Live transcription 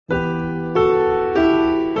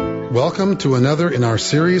Welcome to another in our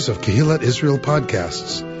series of Kehillat Israel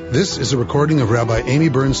podcasts. This is a recording of Rabbi Amy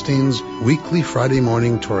Bernstein's weekly Friday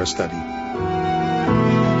morning Torah study.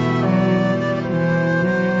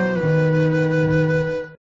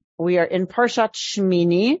 We are in Parshat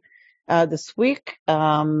Shemini this week.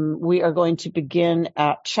 We are going to begin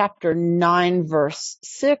at chapter 9, verse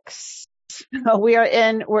 6. We're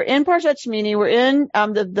in Parshat Shemini. We're in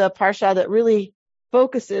the parsha that really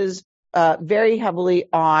focuses very heavily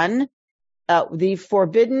on the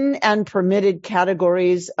forbidden and permitted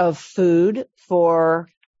categories of food for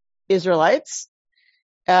Israelites.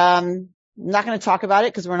 I'm not going to talk about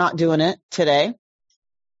it because we're not doing it today.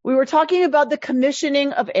 We were talking about the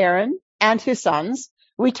commissioning of Aaron and his sons.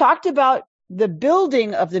 We talked about the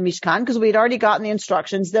building of the Mishkan because we had already gotten the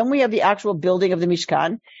instructions. Then we have the actual building of the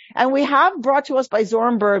Mishkan. And we have brought to us by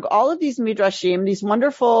Zornberg all of these midrashim, these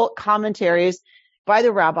wonderful commentaries by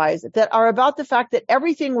the rabbis that are about the fact that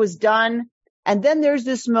everything was done. And then there's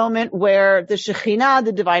this moment where the Shekhinah,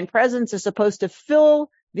 the divine presence, is supposed to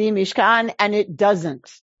fill the Mishkan, and it doesn't.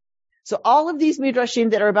 So all of these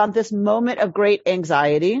midrashim that are about this moment of great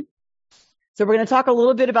anxiety. So we're going to talk a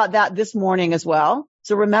little bit about that this morning as well.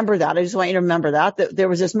 So remember that. I just want you to remember that there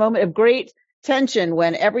was this moment of great tension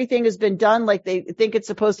when everything has been done like they think it's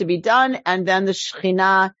supposed to be done, and then the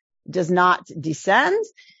Shekhinah does not descend.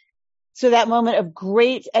 So that moment of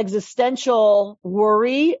great existential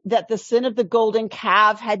worry that the sin of the golden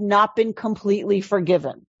calf had not been completely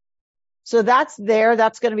forgiven. So that's there.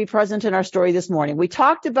 That's going to be present in our story this morning. We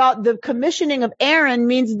talked about the commissioning of Aaron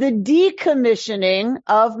means the decommissioning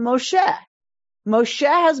of Moshe. Moshe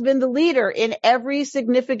has been the leader in every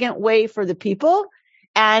significant way for the people,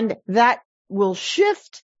 and that will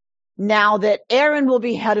shift now that Aaron will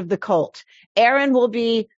be head of the cult. Aaron will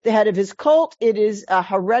be the head of his cult. It is a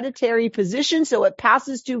hereditary position, so it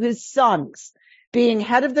passes to his sons. Being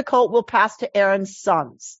head of the cult will pass to Aaron's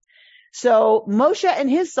sons. So Moshe and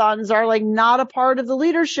his sons are like not a part of the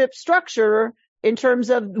leadership structure in terms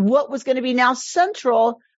of what was going to be now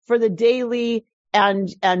central for the daily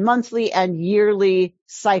and monthly and yearly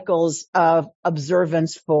cycles of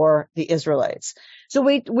observance for the Israelites. So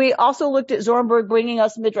we also looked at Zornberg bringing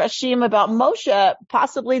us midrashim about Moshe.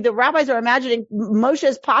 Possibly the rabbis are imagining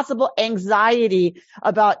Moshe's possible anxiety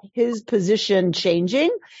about his position changing,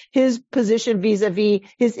 his position vis-a-vis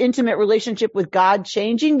his intimate relationship with God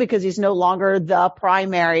changing because he's no longer the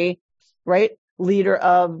primary, right, leader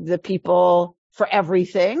of the people for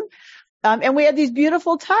everything. And we had these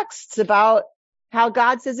beautiful texts about how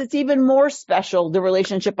God says it's even more special, the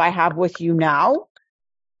relationship I have with you now.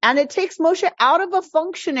 And it takes Moshe out of a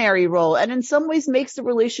functionary role and in some ways makes the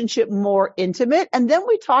relationship more intimate. And then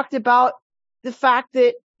we talked about the fact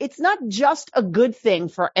that it's not just a good thing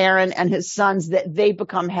for Aaron and his sons that they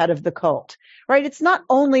become head of the cult, right? It's not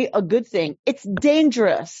only a good thing, it's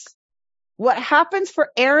dangerous. What happens for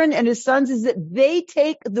Aaron and his sons is that they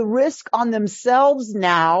take the risk on themselves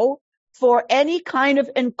now for any kind of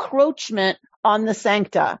encroachment on the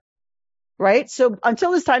sancta, right? So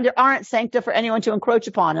until this time, there aren't sancta for anyone to encroach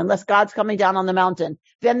upon unless God's coming down on the mountain.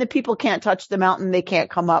 Then the people can't touch the mountain. They can't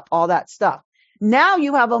come up, all that stuff. Now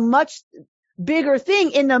you have a much bigger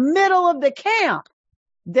thing in the middle of the camp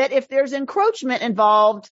that if there's encroachment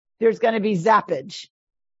involved, there's going to be zappage.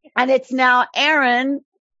 And it's now Aaron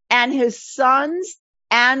and his sons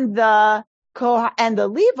and the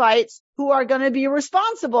Levites who are going to be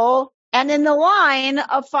responsible and in the line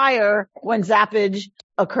of fire when zappage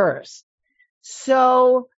occurs.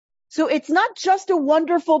 So it's not just a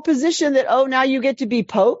wonderful position that, oh, now you get to be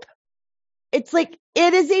Pope. It's like,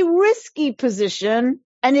 it is a risky position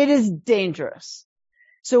and it is dangerous.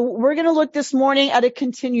 So we're going to look this morning at a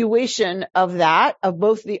continuation of that, of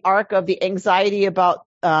both the arc of the anxiety about,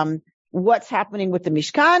 what's happening with the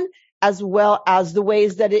Mishkan, as well as the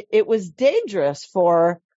ways that it was dangerous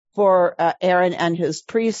for Aaron and his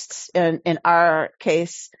priests, and in our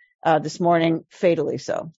case, this morning, fatally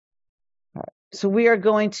so. All right. So we are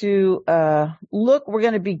going to, we're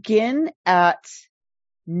going to begin at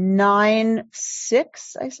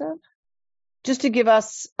 9:6, I said, just to give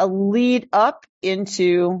us a lead up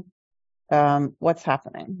into, what's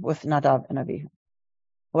happening with Nadav and Avihu.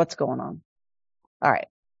 What's going on? All right.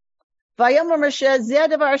 Vayomer Moshe, zeh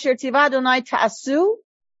davar asher tzivah Adonai ta'asu,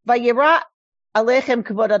 vayira Alechem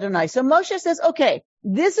kavod Adonai. So Moshe says, okay,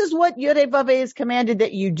 this is what Yodeh is commanded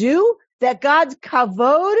that you do, that God's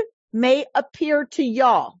kavod may appear to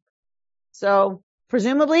y'all. So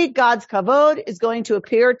presumably God's kavod is going to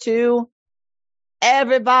appear to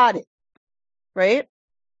everybody, right?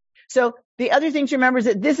 So the other thing to remember is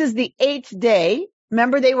that this is the 8th day.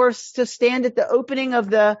 Remember, they were to stand at the opening of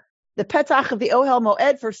the the petach of the Ohel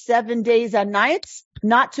Moed for 7 days and nights,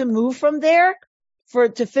 not to move from there,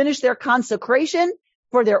 to finish their consecration,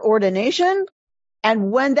 for their ordination.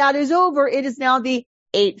 And when that is over, it is now the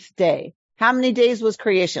 8th day. How many days was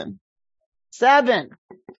creation? 7.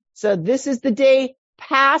 So this is the day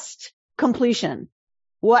past completion.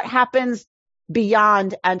 What happens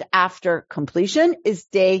beyond and after completion is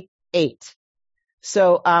day 8.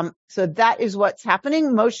 So that is what's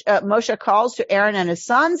happening. Moshe calls to Aaron and his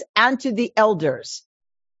sons and to the elders.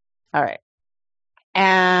 All right.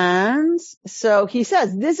 And so he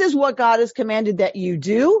says, this is what God has commanded that you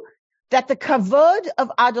do, that the kavod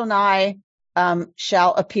of Adonai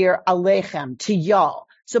shall appear alechem, to y'all.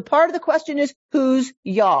 So part of the question is, who's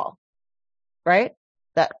y'all? Right?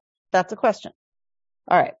 That's a question.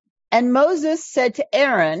 All right. And Moses said to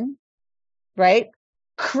Aaron, right,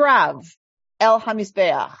 krav el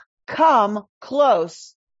hamizbeach, come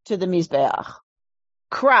close to the mizbeach.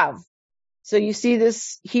 Krav. So you see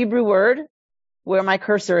this Hebrew word where my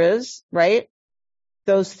cursor is, right?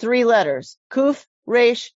 Those 3 letters, kuf,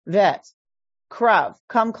 resh, vet. Krav,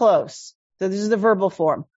 come close. So this is the verbal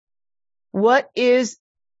form. What is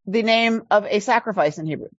the name of a sacrifice in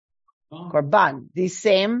Hebrew? Korban. These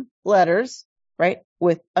same letters, right,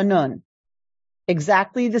 with a nun.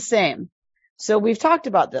 Exactly the same. So we've talked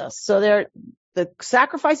about this. So the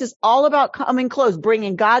sacrifice is all about coming close,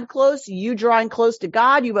 bringing God close, you drawing close to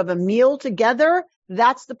God. You have a meal together.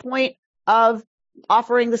 That's the point of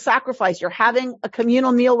offering the sacrifice. You're having a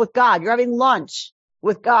communal meal with God. You're having lunch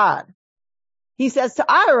with God. He says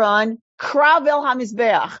to Aaron, krav el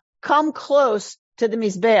hamizbeach, come close to the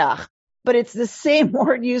mizbeach. But it's the same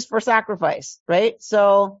word used for sacrifice, right?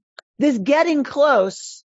 So this getting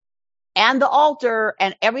close and the altar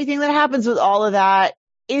and everything that happens with all of that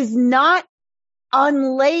is not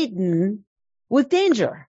unladen with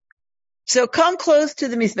danger. So come close to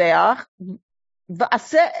the mizbeach,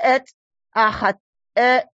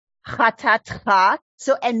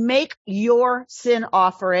 so and make your sin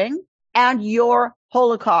offering and your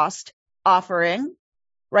Holocaust offering,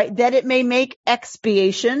 right? That it may make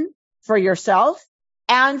expiation for yourself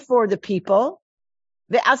and for the people.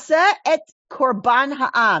 Ve'aseh et korban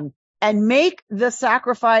ha'am, and make the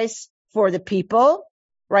sacrifice for the people,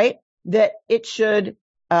 right? That it should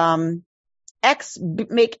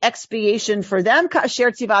make expiation for them,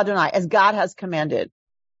 ka'asher tziva Adonai, as God has commanded.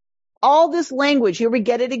 All this language, here we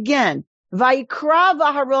get it again. Vayikra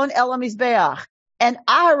v'Aharon el hamizbeach, and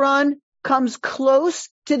Aharon comes close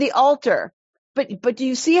to the altar. But do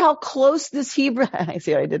you see how close this Hebrew? I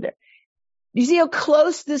see what I did there. Do you see how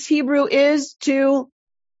close this Hebrew is to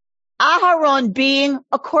Aharon being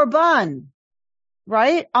a korban,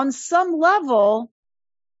 right? On some level,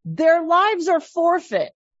 their lives are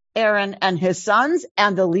forfeit. Aaron and his sons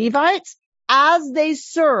and the Levites, as they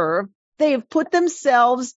serve, they have put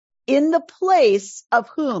themselves in the place of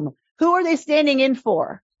whom? Who are they standing in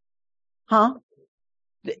for?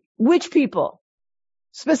 Which people?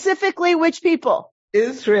 Specifically, which people?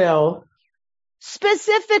 Israel.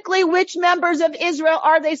 Specifically, which members of Israel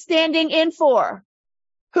are they standing in for?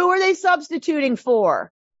 Who are they substituting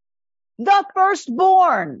for? The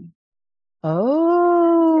firstborn.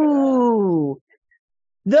 Oh.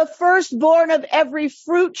 The firstborn of every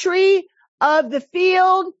fruit tree, of the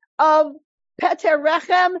field, of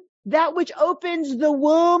Peterechem, that which opens the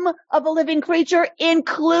womb of a living creature,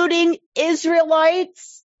 including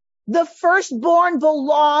Israelites. The firstborn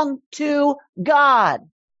belong to God.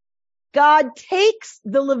 God takes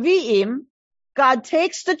the Leviim, God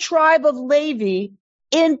takes the tribe of Levi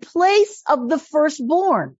in place of the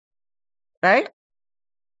firstborn, right?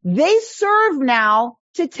 They serve now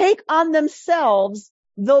to take on themselves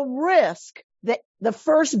the risk that the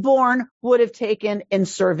firstborn would have taken in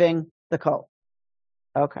serving the Kohen.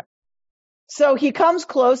 Okay. So he comes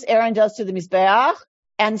close, Aaron does, to the Mizbeach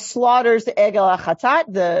and slaughters the Egel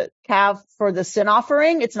HaChatat, the calf for the sin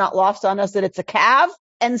offering. It's not lost on us that it's a calf,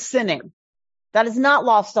 and sinning. That is not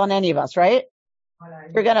lost on any of us, right?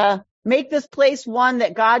 You're going to make this place one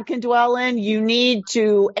that God can dwell in. You need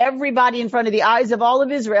to, everybody in front of the eyes of all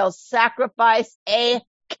of Israel, sacrifice a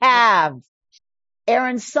calf.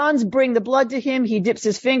 Aaron's sons bring the blood to him. He dips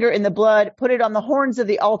his finger in the blood, put it on the horns of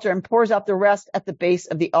the altar, and pours out the rest at the base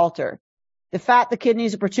of the altar. The fat, the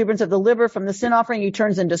kidneys, the protuberance of the liver from the sin offering, he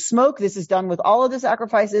turns into smoke. This is done with all of the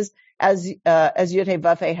sacrifices as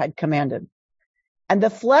Yud-Heh-Vav-Heh had commanded. And the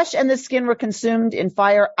flesh and the skin were consumed in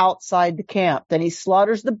fire outside the camp. Then he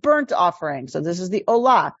slaughters the burnt offering. So this is the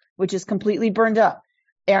olah, which is completely burned up.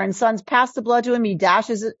 Aaron's sons pass the blood to him. He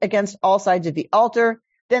dashes it against all sides of the altar.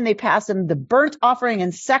 Then they pass him the burnt offering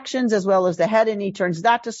in sections as well as the head, and he turns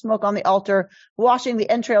that to smoke on the altar. Washing the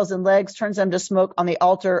entrails and legs turns them to smoke on the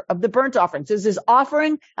altar of the burnt offerings. This is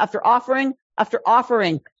offering after offering after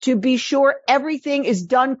offering to be sure everything is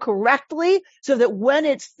done correctly so that when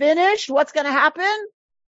it's finished, what's going to happen?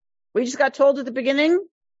 We just got told at the beginning.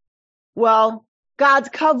 Well, God's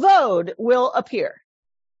kavod will appear.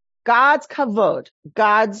 God's kavod,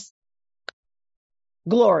 God's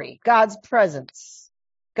glory, God's presence,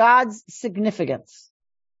 God's significance.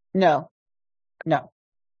 No.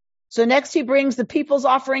 So next he brings the people's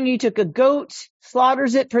offering. He took a goat,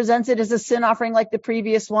 slaughters it, presents it as a sin offering like the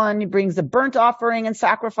previous one. He brings the burnt offering and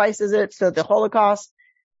sacrifices it, so the Holocaust,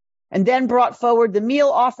 and then brought forward the meal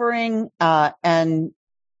offering, and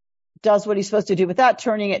does what he's supposed to do with that,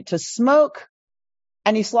 turning it to smoke.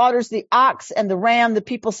 And he slaughters the ox and the ram, the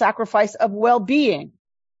people's sacrifice of well-being.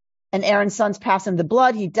 And Aaron's sons pass him the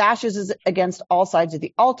blood. He dashes it against all sides of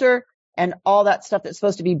the altar, and all that stuff that's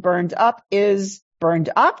supposed to be burned up is burned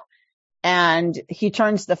up. And he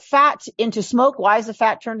turns the fat into smoke. Why is the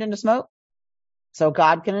fat turned into smoke? So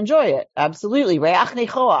God can enjoy it. Absolutely. Re'ach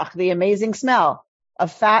nechoach, the amazing smell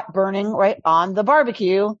of fat burning right on the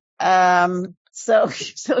barbecue. So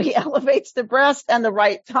he elevates the breast and the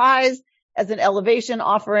right thighs as an elevation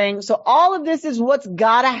offering. So all of this is what's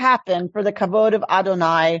got to happen for the kavod of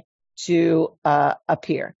Adonai to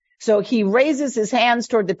appear. So he raises his hands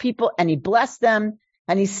toward the people and he blessed them,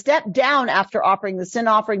 and he stepped down after offering the sin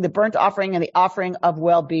offering, the burnt offering, and the offering of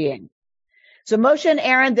well-being. So Moshe and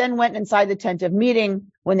Aaron then went inside the tent of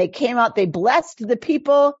meeting. When they came out, they blessed the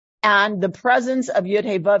people, and the presence of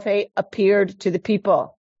Yud-Heh-Vav-Heh appeared to the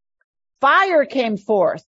people. Fire came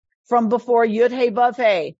forth from before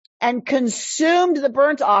Yud-Heh-Vav-Heh and consumed the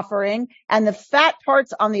burnt offering and the fat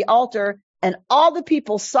parts on the altar, and all the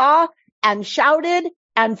people saw and shouted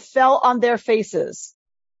and fell on their faces.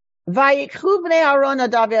 Vayikhu bnei Aaron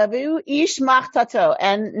Nadav v'Avihu ish machtato.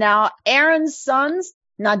 And now Aaron's sons,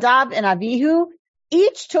 Nadav and Avihu,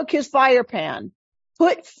 each took his fire pan,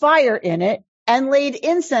 put fire in it, and laid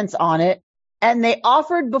incense on it, and they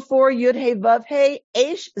offered before Yud-Heh-Vav-Heh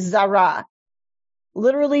Eish Zara,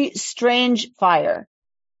 literally strange fire,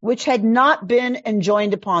 which had not been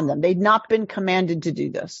enjoined upon them. They'd not been commanded to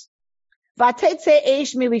do this. Vatetze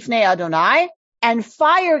Eish milifnei Adonai, and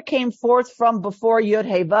fire came forth from before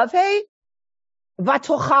Yud-Heh-Vav-Heh,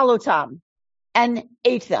 vatochalotam, and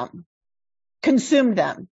ate them, consumed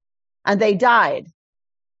them, and they died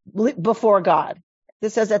before God.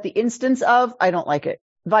 This says at the instance of, I don't like it,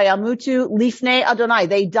 Vayamutu lifnei Adonai.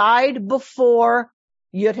 They died before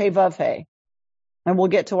Yud-Heh-Vav-Heh. And we'll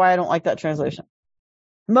get to why I don't like that translation.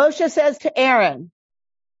 Moshe says to Aaron,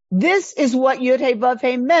 this is what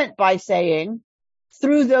Yud-Heh-Vav-Heh meant by saying,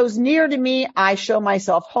 through those near to me, I show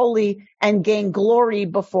myself holy and gain glory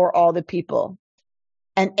before all the people.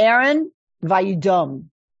 And Aaron, vayidom,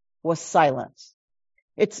 was silent.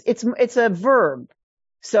 It's a verb.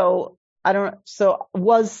 So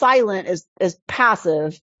was silent is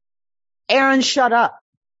passive. Aaron, shut up.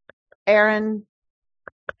 Aaron,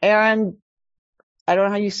 I don't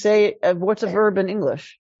know how you say it. What's a verb in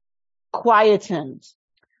English? Quietened.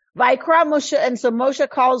 Vayikra Moshe, and so Moshe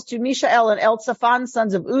calls to Mishael and Elzaphan,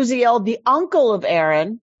 sons of Uziel, the uncle of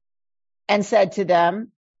Aaron, and said to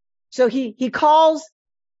them, so he calls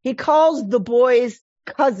the boys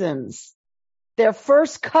cousins, their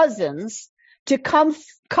first cousins, to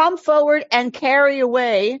come forward and carry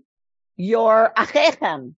away your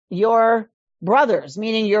achechem, your brothers,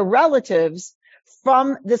 meaning your relatives,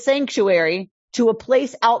 from the sanctuary to a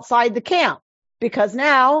place outside the camp, because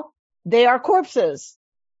now they are corpses.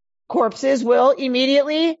 Corpses will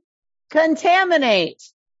immediately contaminate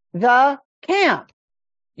the camp.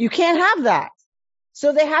 You can't have that.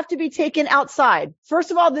 So they have to be taken outside.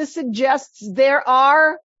 First of all, this suggests there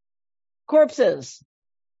are corpses,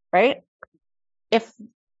 right? If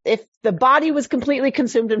the body was completely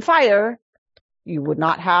consumed in fire, you would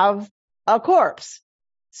not have a corpse.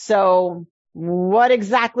 So what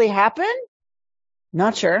exactly happened?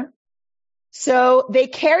 Not sure. So they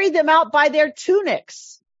carried them out by their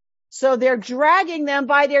tunics. So they're dragging them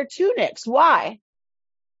by their tunics. Why?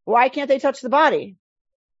 Why can't they touch the body?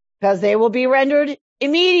 Because they will be rendered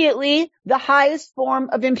immediately the highest form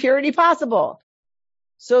of impurity possible.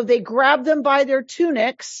 So they grab them by their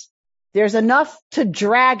tunics. There's enough to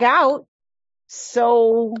drag out.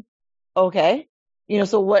 So, okay.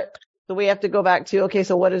 So we have to go back to, okay,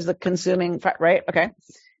 so what is the consuming, right? Okay.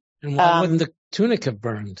 And why wouldn't the tunic have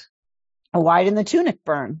burned? Why didn't the tunic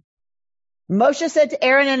burn? Moshe said to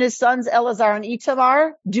Aaron and his sons Eleazar and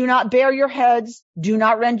Itamar, do not bare your heads, do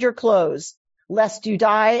not rend your clothes. lest you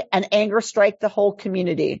die, and anger strike the whole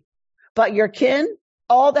community. But your kin,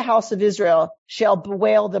 all the house of Israel, shall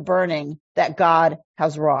bewail the burning that God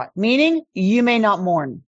has wrought. Meaning, you may not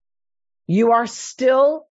mourn. You are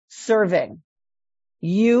still serving.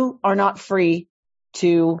 You are not free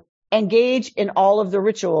to engage in all of the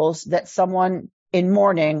rituals that someone in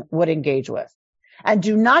mourning would engage with. And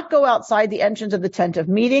do not go outside the entrance of the tent of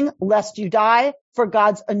meeting, lest you die, for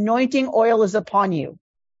God's anointing oil is upon you.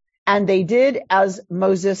 And they did as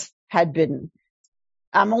Moses had bidden.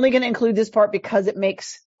 I'm only going to include this part because it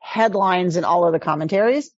makes headlines in all of the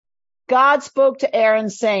commentaries. God spoke to Aaron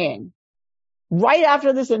saying, right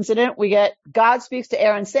after this incident, we get God speaks to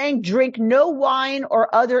Aaron saying, drink no wine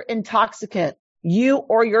or other intoxicant, you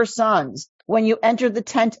or your sons, when you enter the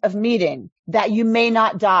tent of meeting, that you may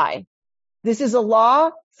not die. This is a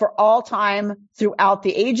law for all time throughout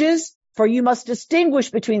the ages, for you must distinguish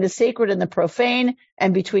between the sacred and the profane,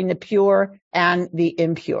 and between the pure and the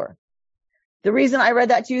impure. The reason I read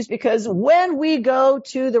that to you is because when we go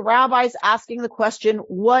to the rabbis asking the question,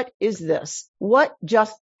 what is this? What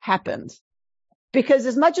just happened? Because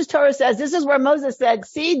as much as Torah says, this is where Moses said,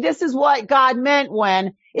 see, this is what God meant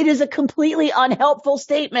when, it is a completely unhelpful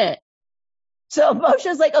statement. So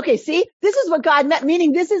Moshe's like, okay, see, this is what God meant,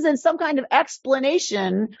 meaning this isn't some kind of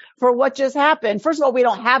explanation for what just happened. First of all, we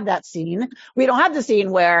don't have that scene. We don't have the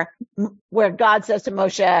scene where God says to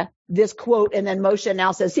Moshe this quote, and then Moshe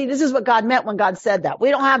now says, see, this is what God meant when God said that. We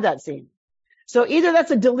don't have that scene. So either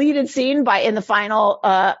that's a deleted scene in the final,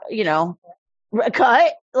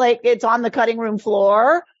 cut, like it's on the cutting room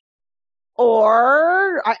floor,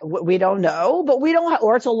 or we don't know, but we don't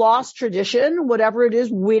or it's a lost tradition, whatever it is,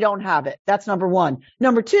 we don't have it. That's number one.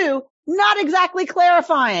 Number two, not exactly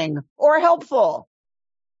clarifying or helpful,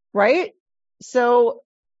 right? So,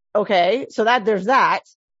 okay, so there's that.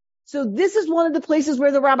 So this is one of the places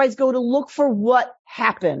where the rabbis go to look for what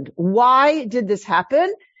happened. Why did this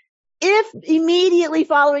happen? If immediately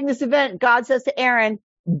following this event, God says to Aaron,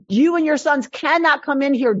 you and your sons cannot come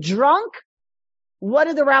in here drunk, what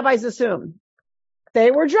did the rabbis assume?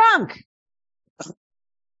 They were drunk.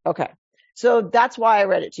 Okay. So that's why I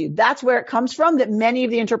read it to you. That's where it comes from, that many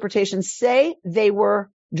of the interpretations say they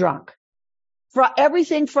were drunk. For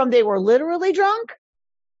everything from they were literally drunk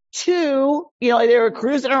to, they were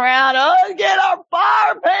cruising around, oh, get our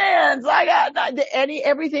fire pans. I got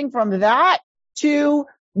everything from that to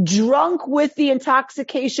drunk with the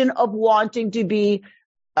intoxication of wanting to be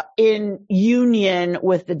in union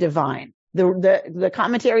with the divine. The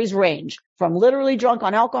commentaries range from literally drunk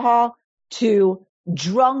on alcohol to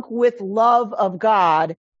drunk with love of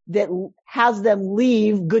God that has them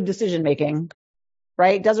leave good decision making,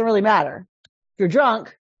 right? Doesn't really matter. If you're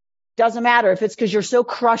drunk, doesn't matter if it's because you're so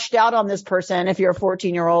crushed out on this person. If you're a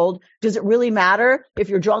 14-year-old, does it really matter if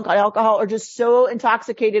you're drunk on alcohol or just so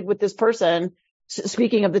intoxicated with this person?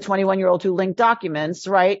 Speaking of the 21-year-old who linked documents,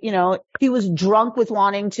 right? He was drunk with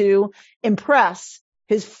wanting to impress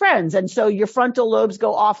his friends. And so your frontal lobes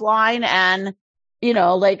go offline and,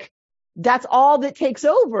 that's all that takes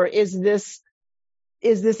over is this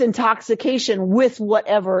intoxication with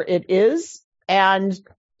whatever it is. And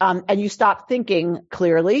you stop thinking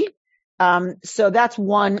clearly. So that's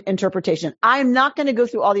one interpretation. I'm not going to go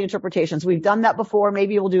through all the interpretations. We've done that before.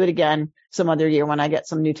 Maybe we'll do it again some other year when I get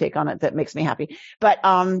some new take on it that makes me happy. But,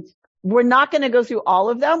 we're not going to go through all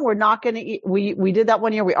of them. We're not going to, we did that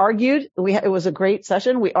one year. We argued. It was a great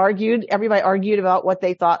session. We argued. Everybody argued about what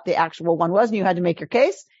they thought the actual one was, and you had to make your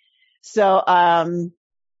case. So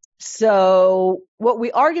what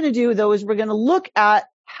we are going to do though is we're going to look at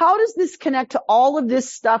how does this connect to all of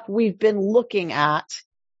this stuff we've been looking at,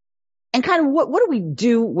 and kind of what do we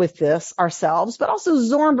do with this ourselves? But also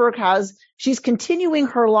Zornberg she's continuing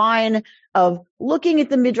her line of looking at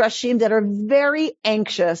the midrashim that are very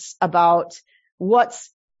anxious about what's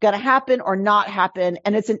going to happen or not happen.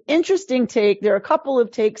 And it's an interesting take. There are a couple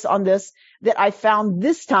of takes on this that I found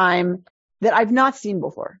this time that I've not seen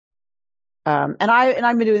before. And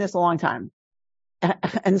I've been doing this a long time.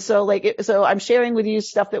 And so so I'm sharing with you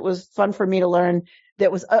stuff that was fun for me to learn.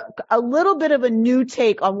 That was a little bit of a new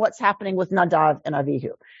take on what's happening with Nadav and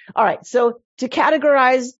Avihu. All right. So to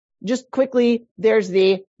categorize just quickly, there's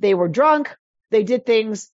they were drunk. They did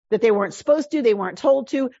things that they weren't supposed to. They weren't told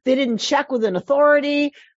to. They didn't check with an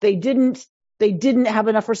authority. They didn't have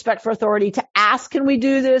enough respect for authority to ask, can we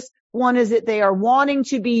do this? One is that they are wanting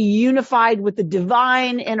to be unified with the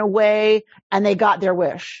divine in a way, and they got their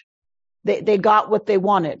wish. They got what they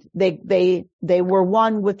wanted. They were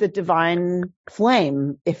one with the divine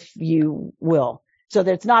flame, if you will. So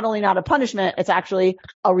that it's not only not a punishment, it's actually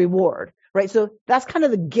a reward, right? So that's kind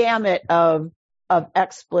of the gamut of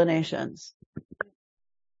explanations.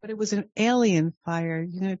 But it was an alien fire.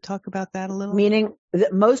 You going to talk about that a little? Meaning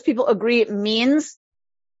that most people agree it means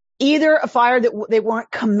either a fire that they weren't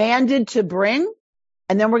commanded to bring,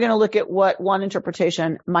 and then we're going to look at what one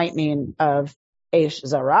interpretation might mean of Eish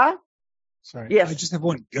Zara. Sorry. Yes. I just have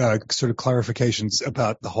one sort of clarifications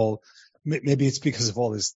about the whole, maybe it's because of all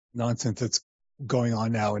this nonsense that's going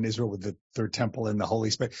on now in Israel with the third temple and the holy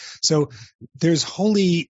space. So there's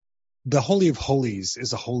the Holy of Holies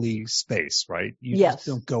is a holy space, right? You just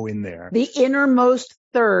don't go in there. The innermost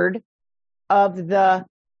third of the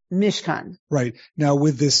Mishkan. Right. Now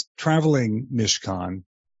with this traveling Mishkan,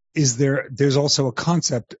 there's also a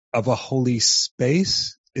concept of a holy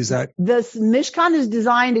space? Is that? The Mishkan is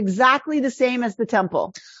designed exactly the same as the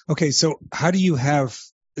temple. Okay. So how do you have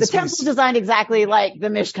the temple is designed exactly like the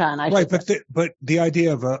Mishkan? Right. But the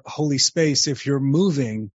idea of a holy space, if you're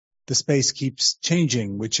moving, the space keeps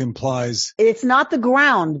changing, which implies it's not the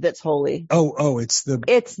ground that's holy. It's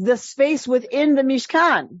the space within the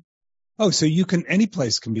Mishkan. Oh, so any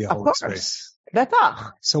place can be a holy space.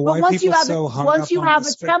 Betach. So why are people so hung up on once you have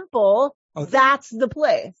a temple, that's the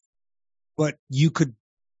place. But you could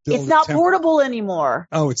it's not portable anymore.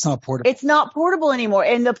 Oh, it's not portable. It's not portable anymore.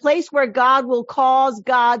 And the place where God will cause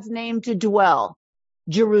God's name to dwell,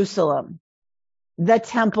 Jerusalem, the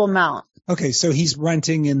Temple Mount. Okay, so he's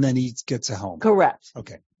renting and then he gets a home. Correct.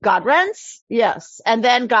 Okay. God rents, yes. And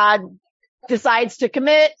then God decides to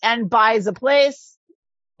commit and buys a place.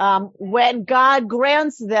 When God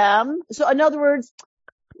grants them, so in other words,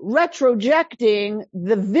 retrojecting,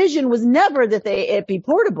 the vision was never that it be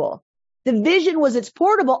portable. The vision was it's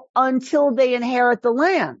portable until they inherit the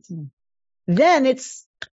land. Then it's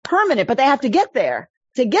permanent, but they have to get there.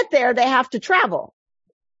 To get there, they have to travel.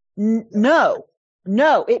 No,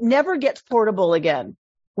 it never gets portable again.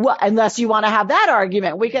 Well, unless you want to have that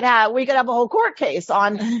argument, we could have a whole court case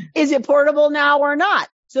on, is it portable now or not?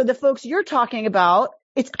 So the folks you're talking about,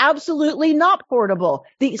 it's absolutely not portable.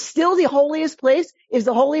 Still the holiest place is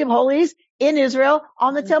the Holy of Holies in Israel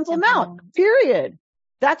on the Temple Mount, period.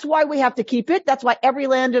 That's why we have to keep it. That's why every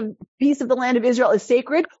piece of the land of Israel is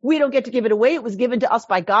sacred. We don't get to give it away. It was given to us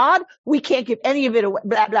by God. We can't give any of it away.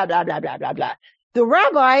 Blah, blah, blah, blah, blah, blah, blah. The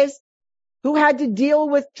rabbis who had to deal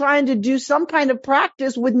with trying to do some kind of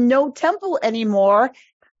practice with no temple anymore,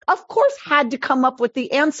 of course had to come up with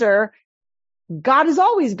the answer. God has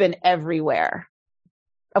always been everywhere.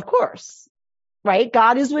 Of course. Right?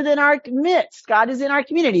 God is within our midst. God is in our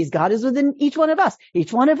communities. God is within each one of us.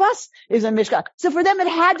 Each one of us is a Mishkan. So for them, it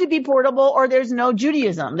had to be portable or there's no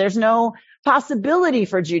Judaism. There's no possibility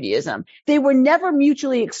for Judaism. They were never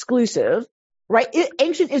mutually exclusive, right?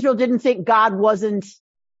 Ancient Israel didn't think God wasn't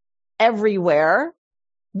everywhere,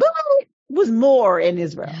 but it was more in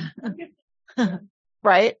Israel.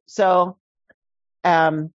 Right? So,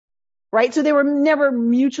 right? So they were never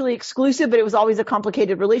mutually exclusive, but it was always a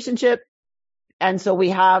complicated relationship. And so we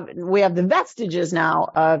have the vestiges now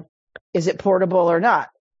of, is it portable or not?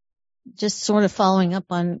 Just sort of following up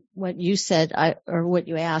on what you said, or what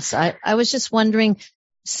you asked. I was just wondering,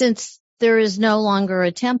 since there is no longer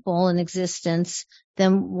a temple in existence,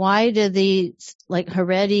 then why do the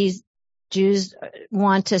Haredi Jews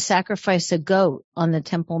want to sacrifice a goat on the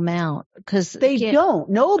Temple Mount? Because they don't.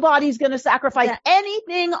 Nobody's going to sacrifice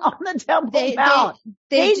anything on the Temple Mount.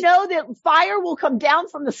 They know that fire will come down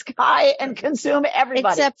from the sky and consume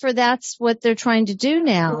everybody. Except for that's what they're trying to do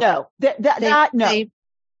now. No,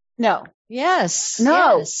 no. Yes.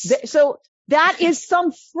 No. Yes. So that is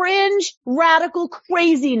some fringe radical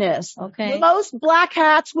craziness. Okay. Most black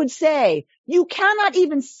hats would say you cannot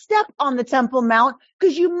even step on the Temple Mount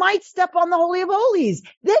because you might step on the Holy of Holies.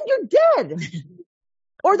 Then you're dead.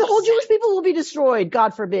 Or the whole Jewish people will be destroyed,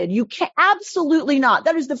 God forbid. You can absolutely not.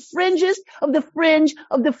 That is the fringest of the fringe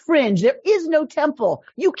of the fringe. There is no temple.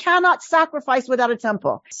 You cannot sacrifice without a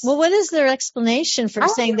temple. Well, what is their explanation for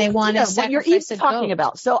saying they want to sacrifice what you're even talking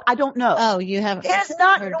about? So I don't know. Oh, you haven't. It is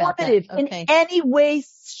not normative in any way,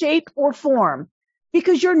 shape, or form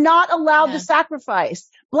because you're not allowed to sacrifice.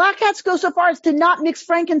 Black hats go so far as to not mix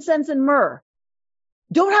frankincense and myrrh.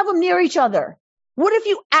 Don't have them near each other. What if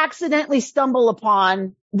you accidentally stumble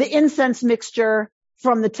upon the incense mixture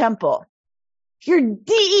from the temple? You're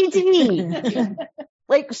DED.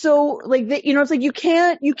 It's like you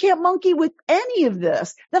can't monkey with any of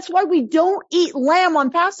this. That's why we don't eat lamb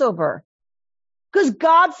on Passover. Because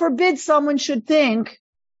God forbid someone should think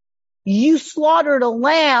you slaughtered a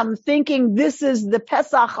lamb thinking this is the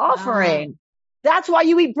Pesach offering. That's why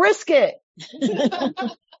you eat brisket.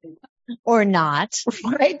 Or not.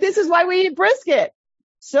 Right? This is why we eat brisket.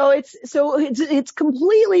 So it's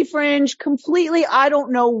completely fringe, completely I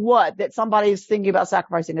don't know what that somebody is thinking about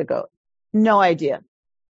sacrificing a goat. No idea.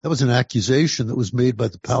 That was an accusation that was made by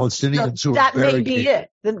the Palestinians who were that may be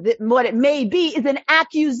barricading. it. What it may be is an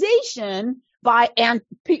accusation by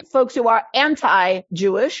folks who are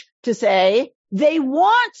anti-Jewish to say they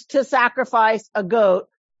want to sacrifice a goat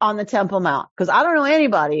on the Temple Mount. Because I don't know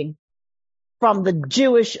anybody from the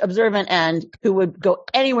Jewish observant end who would go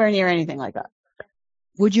anywhere near anything like that.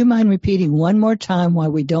 Would you mind repeating one more time why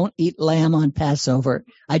we don't eat lamb on Passover?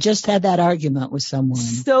 I just had that argument with someone.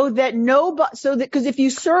 Because if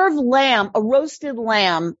you serve lamb, a roasted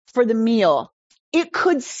lamb for the meal, it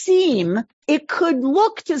could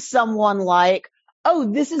look to someone like,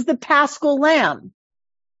 oh, this is the Paschal lamb.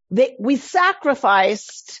 We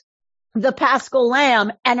sacrificed the Paschal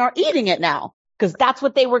lamb and are eating it now, because that's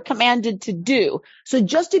what they were commanded to do. So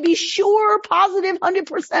just to be sure, positive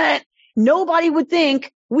 100%, nobody would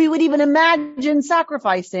think we would even imagine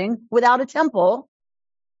sacrificing without a temple.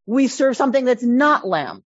 We serve something that's not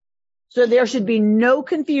lamb. So there should be no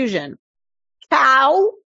confusion.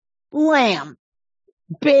 Cow, lamb.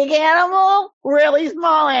 Big animal, really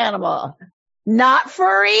small animal. Not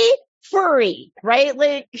furry, right?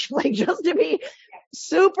 Like just to be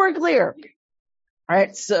super clear. All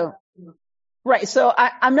right. So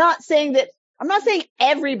I'm not saying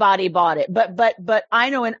everybody bought it, but I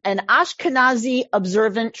know in an Ashkenazi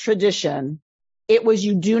observant tradition, it was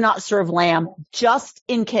you do not serve lamb just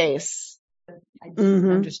in case. I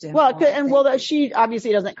didn't understand. Well, she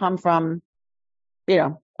obviously doesn't come from,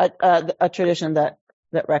 a tradition that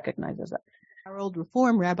recognizes that. Our old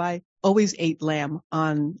Reform rabbi always ate lamb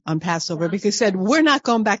on Passover because he said, we're not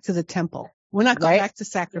going back to the temple. We're not going back to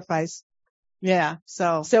sacrifice. Yeah.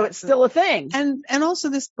 So it's still a thing. And also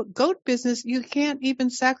this goat business, you can't even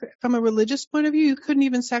from a religious point of view, you couldn't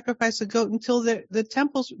even sacrifice a goat until the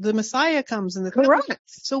temples, the Messiah comes in the correct. Temple.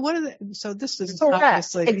 So so this is correct.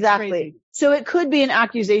 Obviously exactly. Crazy. So it could be an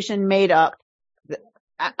accusation made up.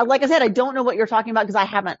 Like I said, I don't know what you're talking about because I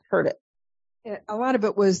haven't heard it. A lot of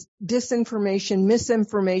it was disinformation,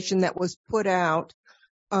 misinformation that was put out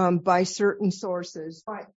by certain sources.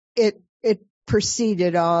 It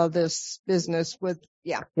preceded all this business with,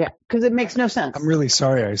 because it makes no sense. I'm really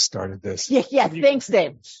sorry I started this. Yeah. Thanks,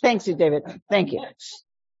 Dave. Thanks you, David. Thank you.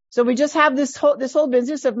 So we just have this whole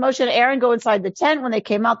business of Moshe and Aaron go inside the tent. When they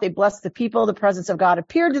came out, they blessed the people. The presence of God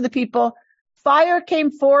appeared to the people. Fire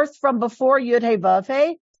came forth from before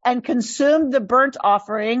Yud-Heh-Vav-Heh and consumed the burnt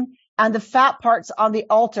offering and the fat parts on the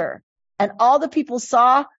altar. And all the people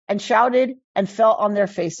saw and shouted and fell on their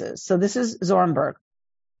faces. So this is Zornberg.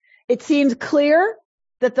 It seemed clear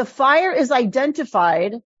that the fire is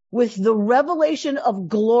identified with the revelation of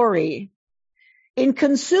glory. In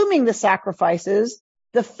consuming the sacrifices,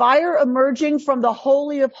 the fire emerging from the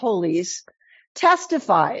Holy of Holies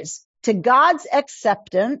testifies to God's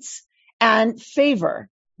acceptance and favor,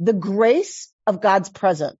 the grace of God's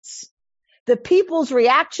presence. The people's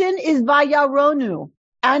reaction is vayaronu,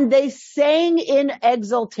 and they sang in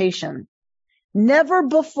exultation. Never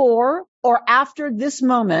before or after this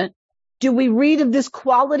moment do we read of this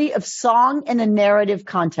quality of song in a narrative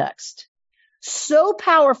context. So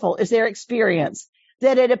powerful is their experience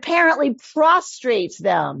that it apparently prostrates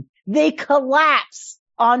them. They collapse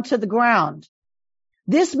onto the ground.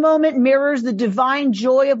 This moment mirrors the divine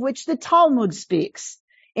joy of which the Talmud speaks.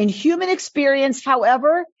 In human experience,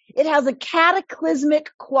 however, it has a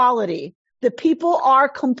cataclysmic quality. The people are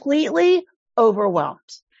completely overwhelmed.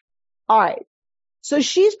 All right. So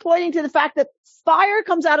she's pointing to the fact that fire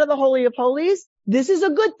comes out of the Holy of Holies. This is a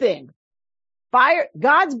good thing. Fire,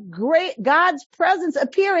 God's presence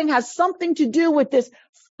appearing has something to do with this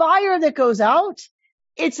fire that goes out.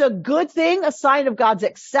 It's a good thing, a sign of God's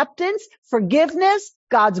acceptance, forgiveness,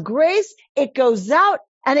 God's grace. It goes out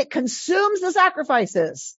and it consumes the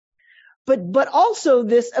sacrifices. But also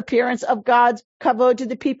this appearance of God's kavod to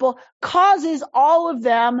the people causes all of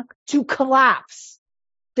them to collapse.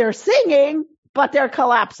 They're singing, but they're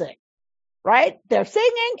collapsing, right? They're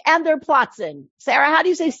singing and they're plotzing. Sarah, how do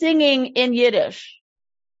you say singing in Yiddish?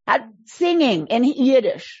 Singing in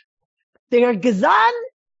Yiddish. They're gesang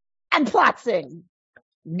and plotzing.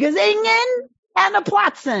 Gesingen and a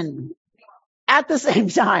plotzing at the same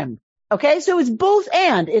time. Okay, so it's both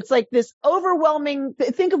and. It's like this overwhelming,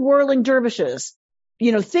 think of whirling dervishes.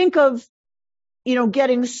 Think of,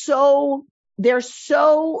 getting they're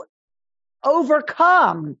so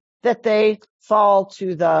overcome that they fall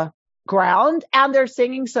to the ground and they're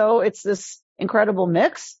singing. So it's this incredible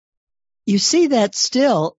mix. You see that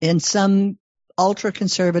still in some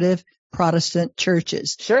ultra-conservative Protestant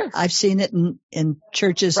churches. Sure. I've seen it in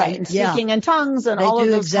churches. Right, and speaking in tongues and all of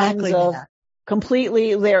those exactly kinds of that.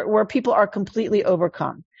 Completely there, where people are completely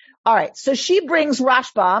overcome. All right. So she brings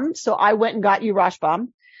Rashbam. So I went and got you Rashbam.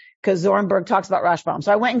 because Zornberg talks about Rashbam.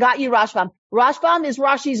 So I went and got you Rashbam. Rashbam is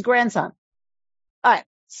Rashi's grandson. All right.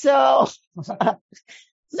 So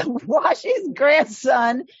Rashi's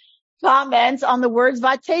grandson comments on the words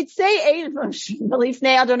Vatetzei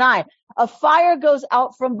Lifnei Adonai. A fire goes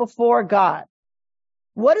out from before God.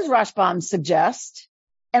 What does Rashbam suggest?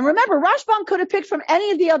 And remember, Rashbam could have picked from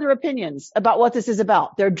any of the other opinions about what this is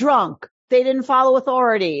about. They're drunk. They didn't follow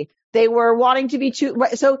authority. They were wanting to be too.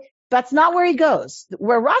 So that's not where he goes.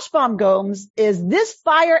 Where Rashbam goes is this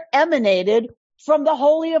fire emanated from the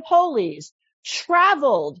Holy of Holies,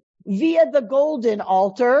 traveled via the golden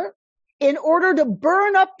altar in order to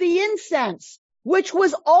burn up the incense, which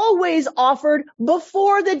was always offered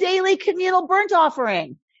before the daily communal burnt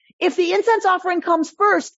offering. If the incense offering comes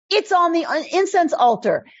first, it's on the incense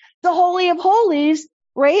altar. The Holy of Holies,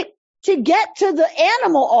 right? To get to the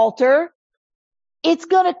animal altar,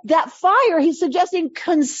 that fire, he's suggesting,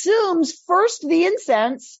 consumes first the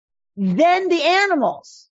incense, then the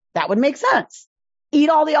animals. That would make sense.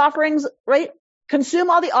 Eat all the offerings, right?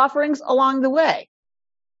 Consume all the offerings along the way.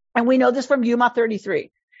 And we know this from Yuma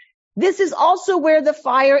 33. This is also where the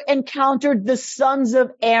fire encountered the sons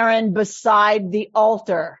of Aaron beside the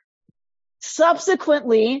altar.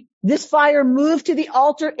 Subsequently, this fire moved to the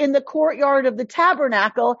altar in the courtyard of the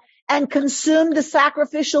tabernacle and consumed the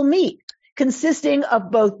sacrificial meat, consisting of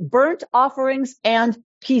both burnt offerings and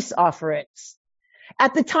peace offerings.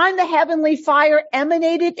 At the time the heavenly fire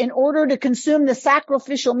emanated in order to consume the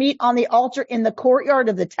sacrificial meat on the altar in the courtyard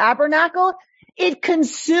of the tabernacle, it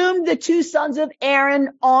consumed the two sons of Aaron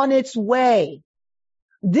on its way.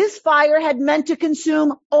 This fire had meant to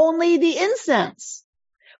consume only the incense.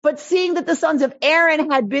 But seeing that the sons of Aaron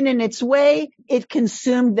had been in its way, it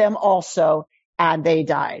consumed them also, and they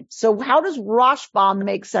died. So how does Rashbam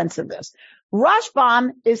make sense of this?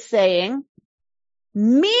 Rashbam is saying,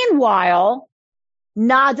 meanwhile,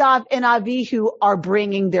 Nadav and Avihu are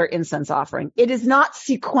bringing their incense offering. It is not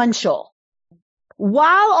sequential.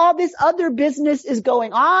 While all this other business is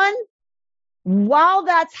going on, while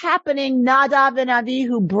that's happening, Nadav and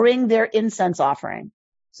Avihu bring their incense offering.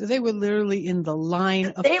 So they were literally in the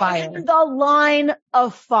line of fire. They were in the line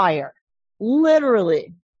of fire.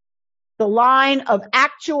 Literally. The line of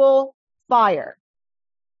actual fire.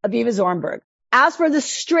 Aviva Zornberg. As for the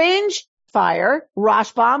strange fire,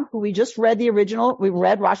 Rashbam, who we just read we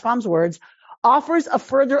read Rashbam's words, offers a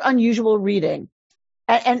further unusual reading.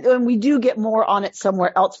 And we do get more on it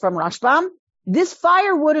somewhere else from Rashbam. This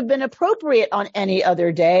fire would have been appropriate on any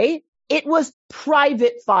other day. It was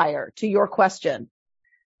private fire, to your question.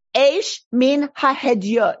 Eish min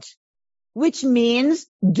hahedyot, which means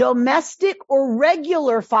domestic or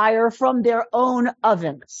regular fire from their own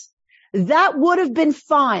ovens. That would have been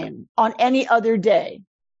fine on any other day,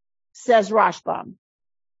 says Rashbam.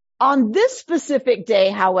 On this specific day,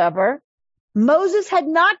 however, Moses had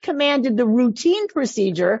not commanded the routine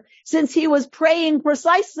procedure since he was praying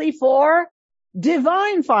precisely for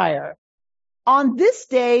divine fire. On this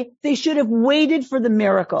day, they should have waited for the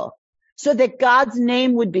miracle so that God's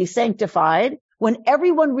name would be sanctified when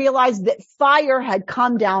everyone realized that fire had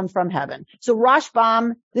come down from heaven. So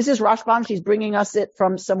Rashbam, this is Rashbam. She's bringing us it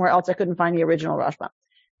from somewhere else. I couldn't find the original Rashbam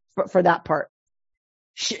for that part.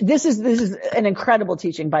 This is an incredible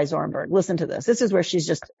teaching by Zornberg. Listen to this. This is where she's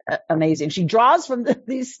just amazing. She draws from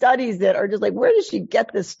these studies that are just like, where does she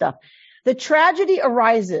get this stuff? The tragedy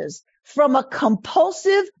arises from a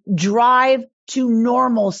compulsive drive to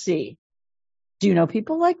normalcy. Do you know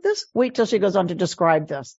people like this? Wait till she goes on to describe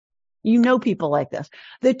this. You know people like this.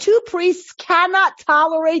 The two priests cannot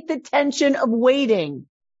tolerate the tension of waiting.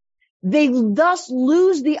 They thus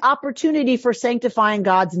lose the opportunity for sanctifying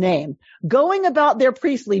God's name. Going about their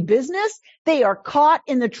priestly business, they are caught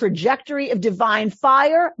in the trajectory of divine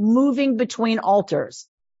fire moving between altars.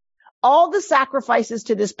 All the sacrifices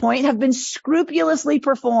to this point have been scrupulously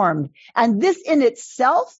performed, and this in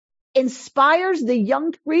itself inspires the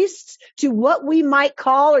young priests to what we might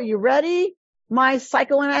call, are you ready, my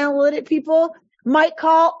psychoanalytic people, might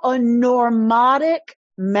call a normatic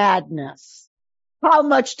madness. How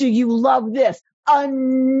much do you love this? A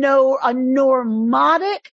normatic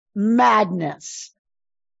madness.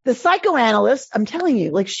 The psychoanalyst, I'm telling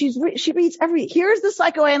you, like she reads here's the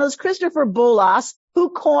psychoanalyst Christopher Bolas,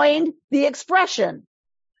 who coined the expression.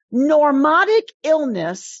 Normatic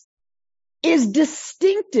illness is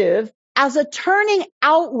distinctive as a turning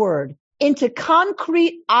outward into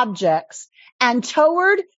concrete objects and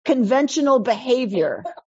toward conventional behavior.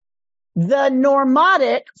 The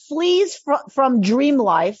normatic flees from dream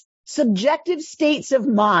life, subjective states of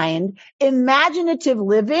mind, imaginative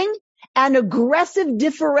living, and aggressive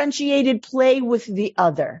differentiated play with the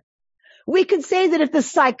other. we could say that if the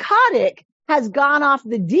psychotic has gone off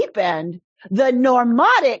the deep end, the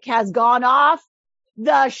normotic has gone off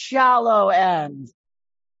the shallow end.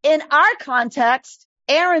 In our context,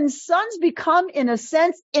 Aaron's sons become, in a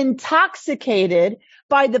sense, intoxicated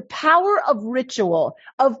by the power of ritual,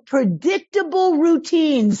 of predictable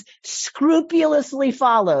routines scrupulously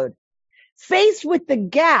followed. Faced with the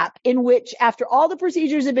gap in which, after all the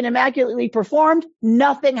procedures have been immaculately performed,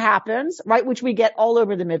 nothing happens, right, which we get all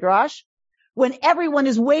over the Midrash, when everyone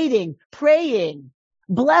is waiting, praying,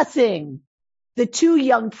 blessing, the two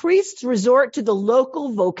young priests resort to the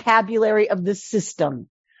local vocabulary of the system.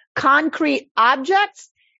 Concrete objects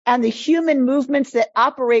and the human movements that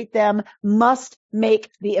operate them must make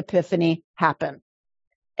the epiphany happen.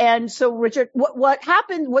 And so, Richard, what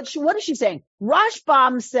happened? What is she saying?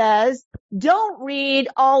 Rashbam says, don't read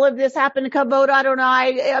all of this happened. Kavod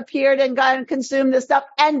Adonai appeared and God and consumed this stuff.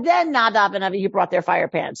 And then Nadav and Avihu brought their fire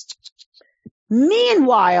pans.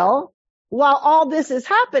 Meanwhile, while all this is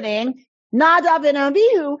happening, Nadav and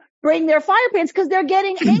Avihu bring their fire pans because they're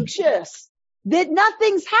getting anxious that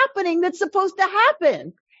nothing's happening that's supposed to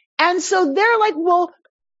happen. And so they're like, well,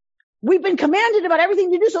 we've been commanded about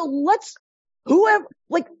everything to do. So whoever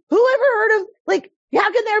heard of,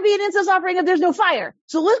 how can there be an incense offering if there's no fire?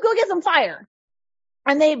 So let's go get some fire.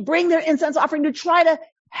 And they bring their incense offering to try to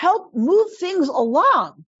help move things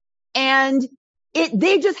along. And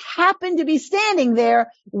they just happen to be standing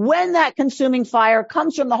there when that consuming fire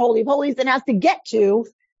comes from the Holy of Holies and has to get to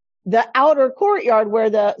the outer courtyard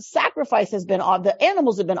where the sacrifice has been, the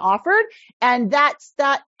animals have been offered. And that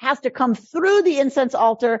has to come through the incense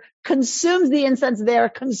altar, consumes the incense there,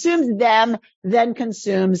 consumes them, then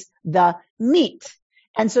consumes the meat.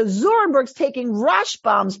 And so Zorenberg's taking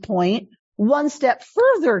Rashbam's point one step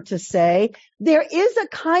further to say there is a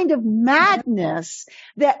kind of madness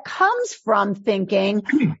that comes from thinking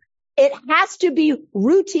it has to be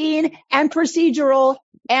routine and procedural.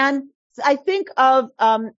 And I think of,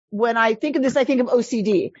 when I think of this, I think of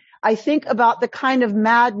OCD. I think about the kind of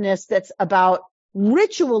madness that's about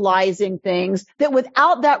ritualizing things that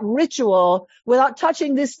without that ritual, without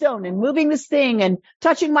touching this stone and moving this thing and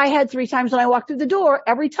touching my head 3 times when I walk through the door,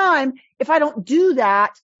 every time, if I don't do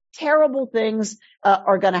that, terrible things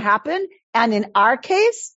are going to happen. And in our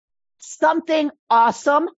case, something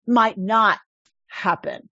awesome might not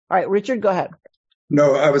happen. All right, Richard, go ahead.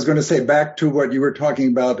 No, I was going to say back to what you were talking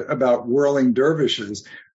about whirling dervishes.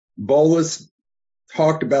 Bolus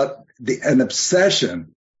talked about an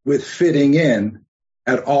obsession with fitting in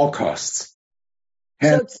at all costs.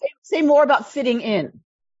 And so say more about fitting in.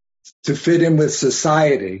 To fit in with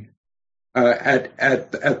society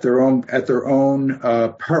at their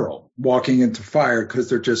own peril, walking into fire because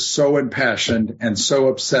they're just so impassioned and so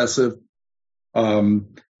obsessive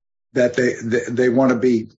that they want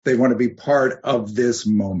to be part of this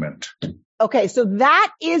moment. Okay, so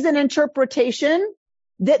that is an interpretation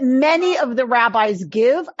that many of the rabbis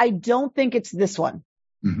give. I don't think it's this one.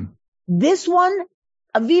 Mm-hmm. This one,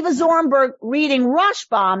 Aviva Zorenberg reading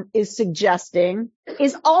Rashbam is suggesting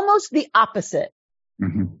is almost the opposite.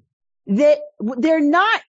 Mm-hmm. That they're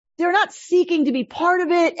not seeking to be part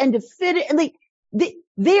of it and to fit it, and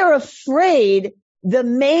they are afraid the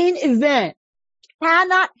main event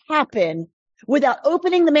cannot happen without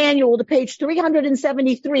opening the manual to page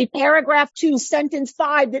 373, paragraph 2, sentence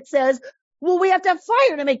 5 that says, well, we have to have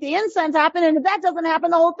fire to make the incense happen. And if that doesn't happen,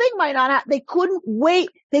 the whole thing might not happen. They couldn't wait.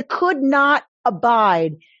 They could not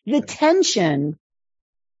abide the tension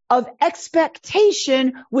of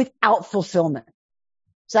expectation without fulfillment.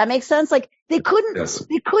 Does that make sense? They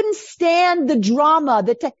couldn't stand the drama.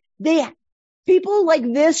 People like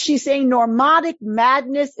this, she's saying normotic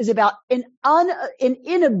madness is about an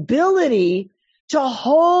inability to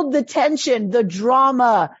hold the tension, the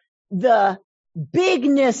drama, the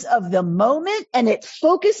bigness of the moment, and it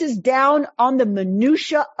focuses down on the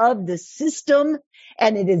minutia of the system,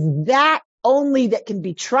 and it is that only that can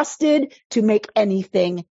be trusted to make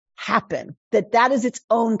anything happen. That is its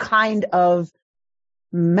own kind of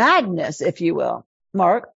madness, if you will.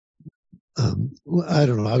 Mark? I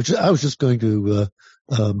don't know. I was just going to,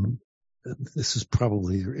 this is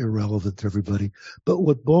probably irrelevant to everybody, but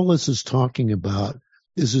what Bolus is talking about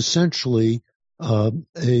is essentially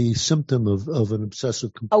a symptom of an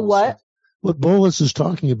obsessive compulsive. A what? What Bolus is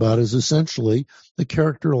talking about is essentially the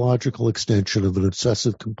characterological extension of an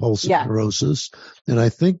obsessive compulsive neurosis. And I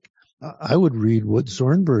think I would read what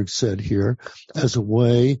Zorenberg said here as a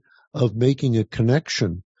way of making a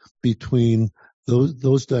connection between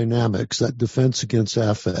those dynamics, that defense against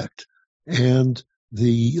affect, and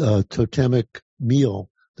the totemic meal,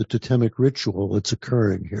 the totemic ritual that's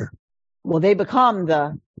occurring here. Well, they become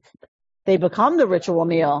the they become the ritual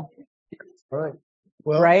meal. Right.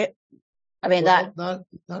 Well, right? I mean, not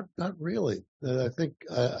really. I think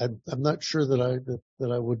I'm not sure that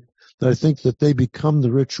I think that they become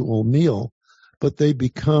the ritual meal, but they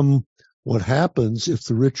become what happens if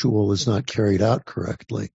the ritual is not carried out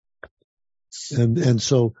correctly. And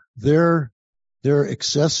so their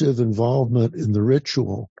excessive involvement in the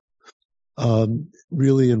ritual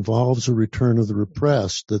really involves a return of the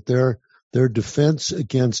repressed, that their defense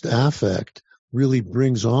against affect really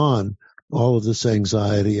brings on all of this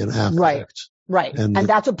anxiety and affect. Right. And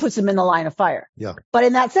that's what puts them in the line of fire. Yeah. But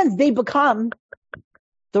in that sense, they become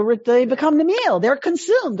the meal. They're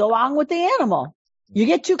consumed along with the animal. You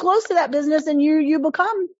get too close to that business and you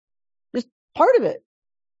become just part of it.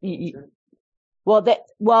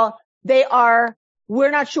 They are,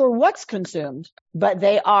 we're not sure what's consumed, but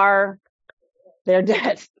they're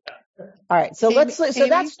dead. All right. So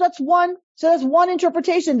that's one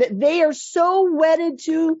interpretation, that they are so wedded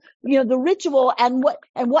to, the ritual and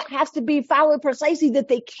what has to be followed precisely that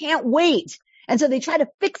they can't wait. And so they try to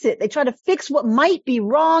fix it. They try to fix what might be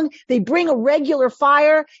wrong. They bring a regular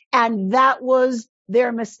fire, and that was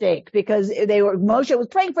their mistake, because Moshe was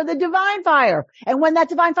praying for the divine fire. And when that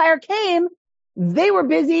divine fire came, they were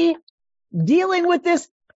busy dealing with this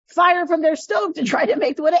fire from their stove to try to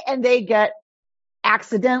make wood, and they get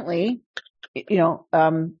accidentally,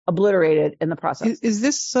 obliterated in the process. Is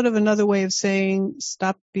this sort of another way of saying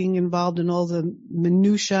stop being involved in all the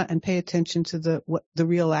minutia and pay attention to the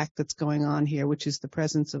real act that's going on here, which is the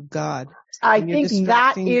presence of God? I think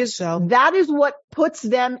that is what puts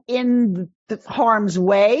them in the harm's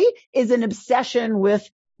way, is an obsession with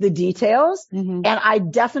the details. Mm-hmm. And I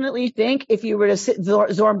definitely think if you were to sit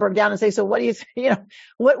Zornberg down and say, so what do you,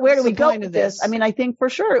 where do we go with this? I mean, I think for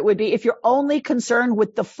sure it would be, if you're only concerned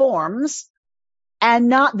with the forms and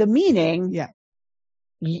not the meaning. Yeah.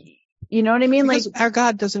 You know what I mean? Because our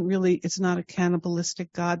God doesn't really, it's not a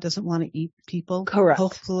cannibalistic God, doesn't want to eat people. Correct.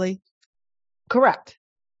 Hopefully. Correct.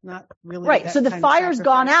 Not really. Right. So the fire's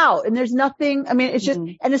gone out and there's nothing, I mean, it's just,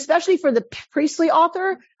 and especially for the priestly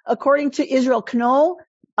author, according to Israel Knoll,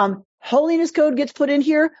 Holiness Code gets put in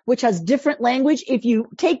here, which has different language. If you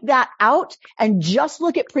take that out and just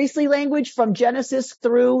look at priestly language from Genesis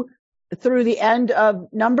through the end of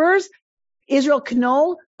Numbers, Israel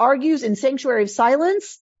Knoll argues in Sanctuary of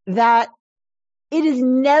Silence that it is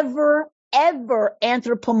never, ever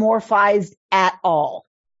anthropomorphized at all.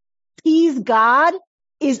 He's God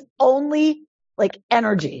is only like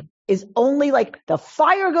energy, is only like the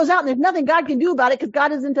fire goes out and there's nothing God can do about it because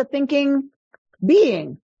God isn't a thinking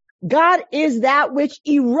being. God is that which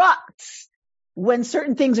erupts when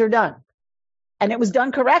certain things are done. And it was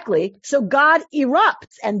done correctly. So God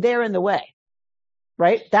erupts and they're in the way.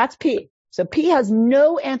 Right? That's P. So P has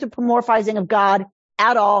no anthropomorphizing of God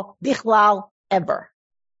at all. Bichlal, ever.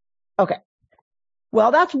 Okay.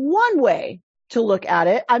 Well, that's one way to look at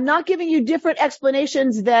it. I'm not giving you different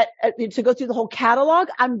explanations to go through the whole catalog.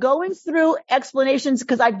 I'm going through explanations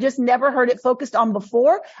because I've just never heard it focused on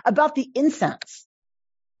before about the incense.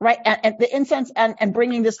 Right. And the incense and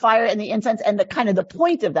bringing this fire and the incense and the kind of the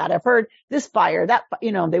point of that. I've heard this fire, that,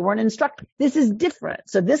 they weren't instructed. This is different.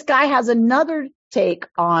 So this guy has another take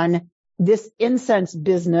on this incense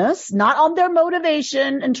business, not on their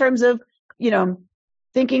motivation in terms of,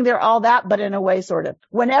 thinking they're all that, but in a way, sort of.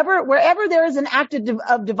 Wherever there is an act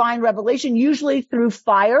of divine revelation, usually through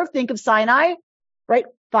fire, think of Sinai, right?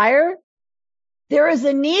 Fire. There is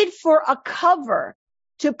a need for a cover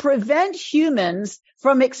to prevent humans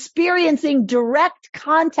from experiencing direct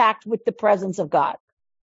contact with the presence of God.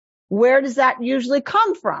 Where does that usually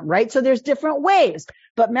come from, right? So there's different ways.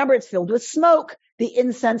 But remember, it's filled with smoke, the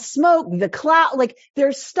incense smoke, the cloud,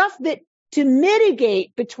 there's stuff that to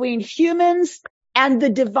mitigate between humans and the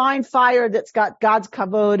divine fire that's got God's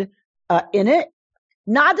kavod in it.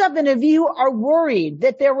 Nadav and Avihu are worried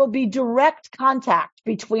that there will be direct contact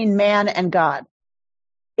between man and God.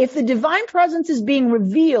 If the divine presence is being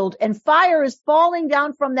revealed and fire is falling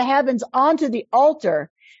down from the heavens onto the altar,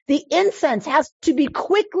 the incense has to be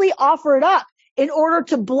quickly offered up in order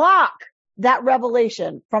to block that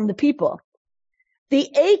revelation from the people. The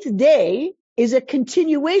 8th day is a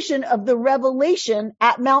continuation of the revelation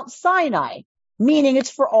at Mount Sinai, meaning it's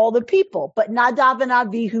for all the people. But Nadav and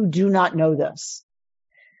Avihu do not know this.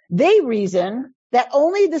 They reason that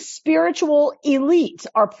only the spiritual elite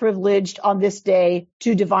are privileged on this day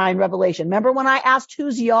to divine revelation. Remember when I asked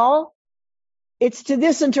who's y'all? It's to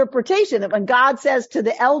this interpretation that when God says to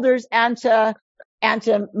the elders and to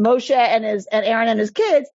Moshe and Aaron and his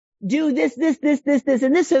kids, do this,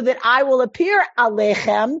 and this, so that I will appear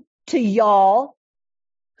alechem to y'all.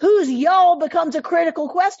 whose yo becomes a critical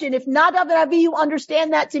question. If Nadav and Avihu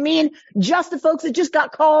understand that to mean just the folks that just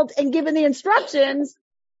got called and given the instructions,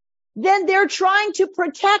 then they're trying to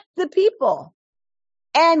protect the people.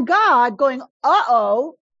 And God going,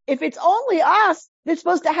 if it's only us that's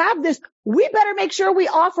supposed to have this, we better make sure we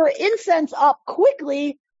offer incense up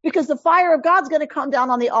quickly, because the fire of God's going to come down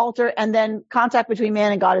on the altar, and then contact between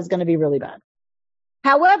man and God is going to be really bad.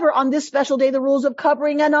 However, on this special day, the rules of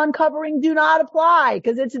covering and uncovering do not apply,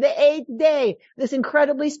 because it's the 8th day, this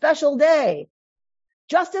incredibly special day.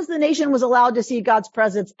 Just as the nation was allowed to see God's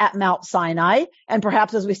presence at Mount Sinai, and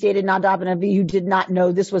perhaps as we stated, Nadav and Avihu did not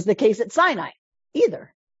know this was the case at Sinai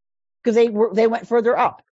either, because they went further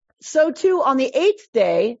up. So too, on the 8th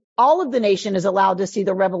day, all of the nation is allowed to see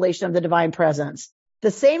the revelation of the divine presence.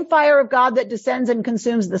 The same fire of God that descends and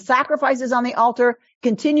consumes the sacrifices on the altar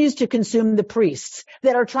continues to consume the priests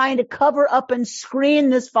that are trying to cover up and screen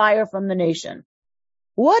this fire from the nation.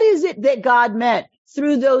 What is it that God meant?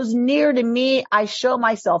 Through those near to me, I show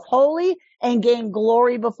myself holy and gain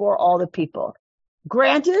glory before all the people.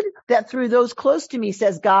 Granted that through those close to me,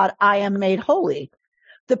 says God, I am made holy.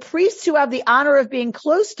 The priests who have the honor of being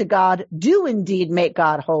close to God do indeed make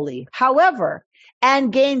God holy. However,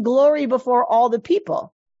 and gain glory before all the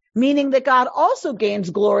people, meaning that God also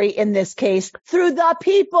gains glory in this case through the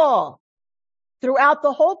people. Throughout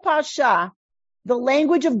the whole Pasha, the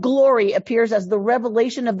language of glory appears as the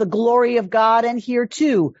revelation of the glory of God, and here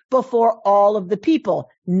too, before all of the people,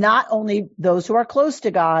 not only those who are close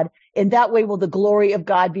to God. In that way will the glory of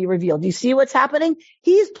God be revealed. You see what's happening?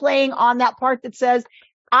 He's playing on that part that says,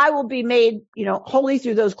 I will be made, holy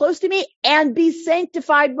through those close to me and be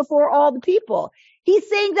sanctified before all the people. He's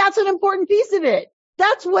saying that's an important piece of it.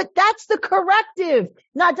 That's the corrective.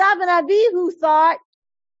 Nadav and Avihu thought,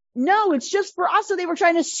 no, it's just for us. So they were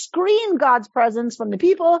trying to screen God's presence from the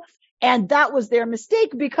people. And that was their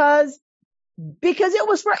mistake because it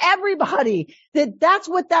was for everybody. That's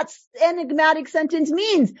what that enigmatic sentence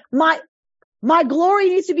means. My glory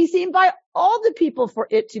needs to be seen by all the people for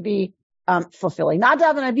it to be fulfilling.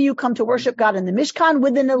 Nadav and Avihu come to worship God in the Mishkan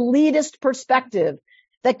with an elitist perspective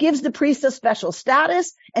that gives the priest a special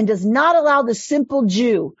status and does not allow the simple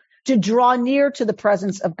Jew to draw near to the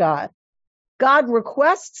presence of God. God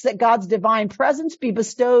requests that God's divine presence be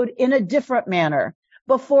bestowed in a different manner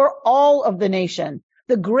before all of the nation,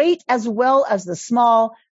 the great as well as the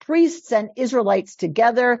small, priests and Israelites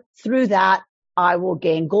together. Through that, I will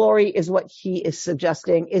gain glory, is what he is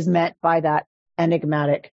suggesting is meant by that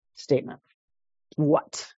enigmatic statement.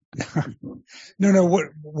 What? No.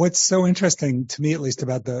 What's so interesting to me, at least,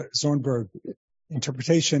 about the Zornberg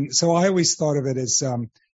interpretation? So I always thought of it as,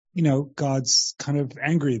 God's kind of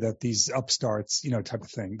angry that these upstarts, type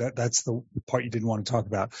of thing. That's the part you didn't want to talk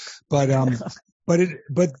about. But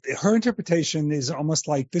her interpretation is almost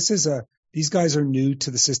like these guys are new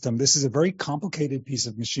to the system. This is a very complicated piece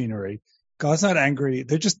of machinery. God's not angry.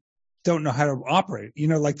 They just don't know how to operate.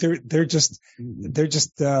 It's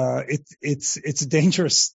a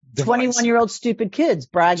dangerous device. 21-year-old stupid kids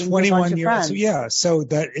bragging to a bunch of friends. Yeah. So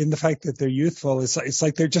that in the fact that they're youthful, it's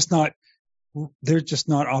like they're just not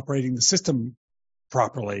operating the system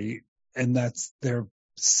properly. And it's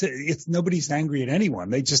nobody's angry at anyone.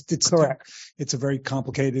 Correct. It's a very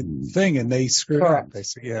complicated thing, and they screw it up,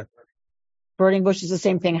 basically. Yeah. Burning bush is the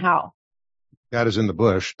same thing. How? God is in the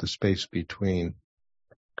bush, the space between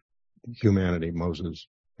humanity, Moses,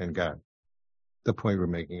 and God. The point we're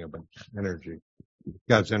making about energy.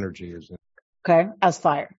 God's energy is in. Okay. As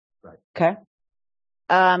fire. Right. Okay.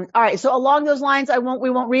 All right. So along those lines, we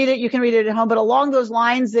won't read it. You can read it at home, but along those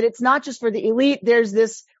lines, that it's not just for the elite. There's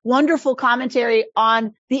this wonderful commentary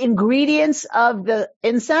on the ingredients of the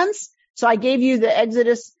incense. So I gave you the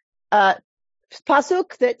Exodus,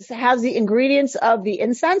 pasuk that has the ingredients of the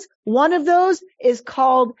incense. One of those is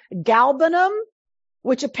called galbanum,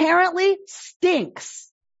 which apparently stinks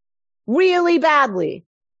really badly.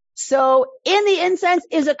 So in the incense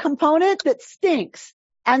is a component that stinks.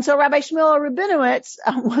 And so Rabbi Shmuel Rabinowitz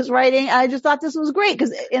was writing, and I just thought this was great,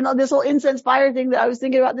 because in this whole incense fire thing that I was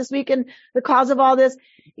thinking about this week and the cause of all this,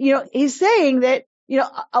 he's saying that,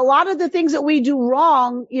 a lot of the things that we do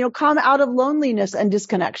wrong, come out of loneliness and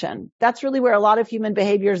disconnection. That's really where a lot of human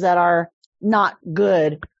behaviors that are not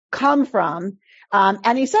good come from.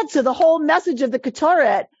 And he said, so the whole message of the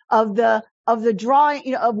Ketoret, of the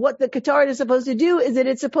drawing, of what the Ketoret is supposed to do, is that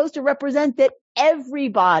it's supposed to represent that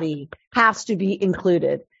everybody has to be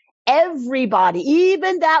included. Everybody,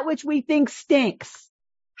 even that which we think stinks,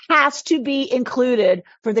 has to be included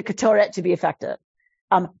for the Ketoret to be effective.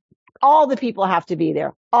 all the people have to be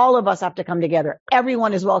there. All of us have to come together.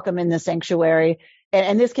 Everyone is welcome in the sanctuary. And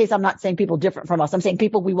in this case, I'm not saying people different from us. I'm saying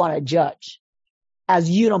people we want to judge as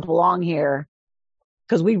you don't belong here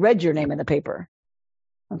because we read your name in the paper.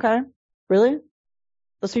 Okay? Really?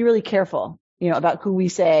 Let's be really careful, about who we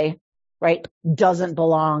say, right, doesn't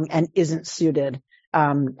belong and isn't suited.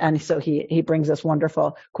 And so he brings this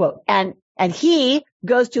wonderful quote. And he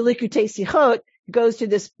goes to Likutei Sichot, goes to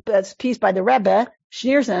this piece by the Rebbe,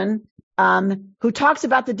 Schneerson, who talks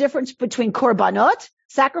about the difference between korbanot,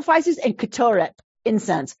 sacrifices, and ketoret,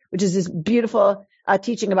 incense, which is this beautiful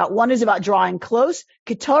teaching about one is about drawing close.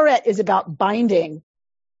 Ketoret is about binding.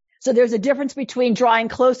 So there's a difference between drawing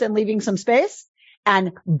close and leaving some space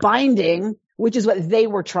and binding, which is what they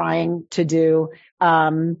were trying to do.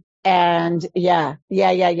 That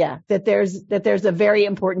there's a very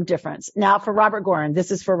important difference. Now for Robert Gorin,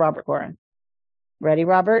 this is for Robert Gorin. Ready,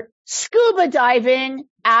 Robert? Scuba diving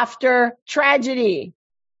after tragedy.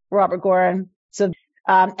 Robert Gorin. So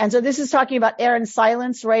this is talking about Aaron's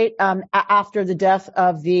silence, right? After the death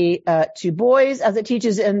of the two boys, as it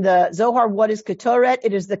teaches in the Zohar, what is ketoret?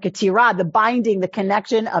 It is the ketirah, the binding, the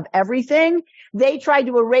connection of everything. They tried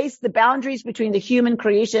to erase the boundaries between the human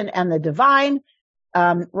creation and the divine,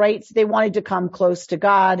 right? They wanted to come close to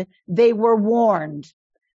God. They were warned,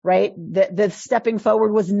 right? The stepping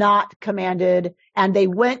forward was not commanded, and they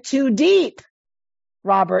went too deep.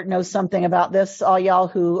 Robert knows something about this, all y'all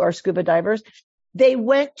who are scuba divers. They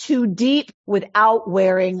went too deep without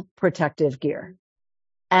wearing protective gear.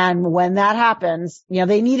 And when that happens,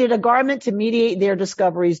 they needed a garment to mediate their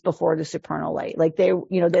discoveries before the supernal light. Like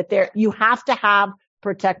you have to have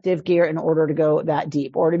protective gear in order to go that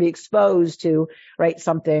deep or to be exposed to, right,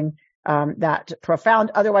 something, that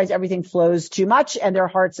profound. Otherwise everything flows too much and their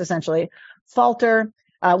hearts essentially falter.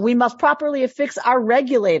 We must properly affix our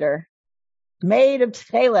regulator made of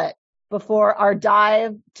tchelet before our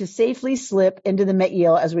dive to safely slip into the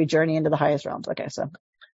Me'il as we journey into the highest realms. Okay, so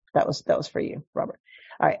that was for you, Robert.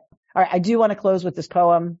 All right. I do want to close with this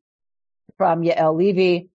poem from Yael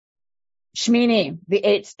Levy. Shemini, the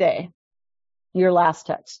 8th day, your last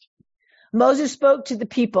text. Moses spoke to the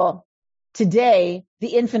people. Today,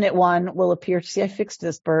 the Infinite One will appear. See, I fixed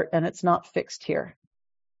this, Bert, and it's not fixed here.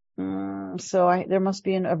 So there must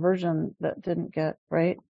be a version that didn't get,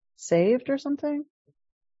 right, saved or something.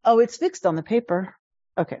 Oh, it's fixed on the paper.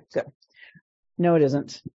 Okay, good. No, it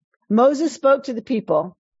isn't. Moses spoke to the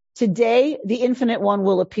people. Today, the Infinite One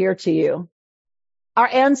will appear to you. Our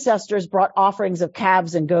ancestors brought offerings of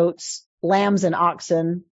calves and goats, lambs and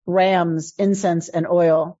oxen, rams, incense and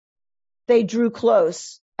oil. They drew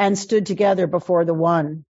close and stood together before the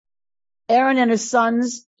One. Aaron and his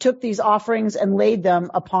sons took these offerings and laid them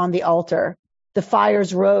upon the altar. The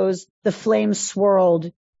fires rose, the flames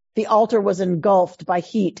swirled. The altar was engulfed by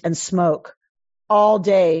heat and smoke. All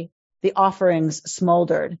day, the offerings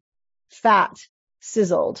smoldered. Fat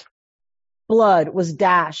sizzled. Blood was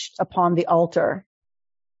dashed upon the altar.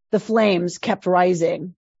 The flames kept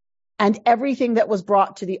rising, and everything that was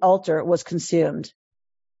brought to the altar was consumed.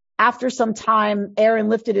 After some time, Aaron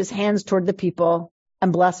lifted his hands toward the people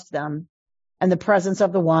and blessed them, and the presence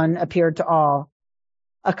of the One appeared to all.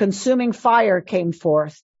 A consuming fire came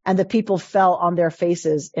forth, and the people fell on their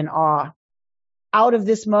faces in awe. Out of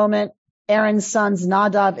this moment, Aaron's sons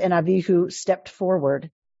Nadav and Avihu stepped forward.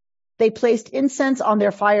 They placed incense on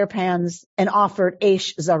their fire pans and offered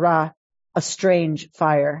Eish Zarah, a strange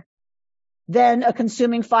fire. Then a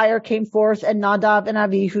consuming fire came forth, and Nadav and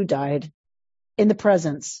Avihu died in the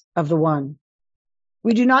presence of the One.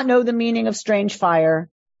 We do not know the meaning of strange fire,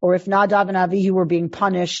 or if Nadav and Avihu were being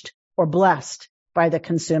punished or blessed by the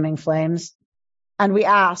consuming flames. And we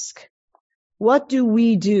ask, what do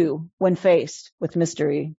we do when faced with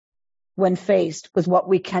mystery, when faced with what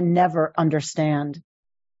we can never understand?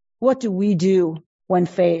 What do we do when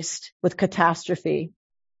faced with catastrophe,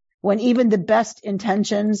 when even the best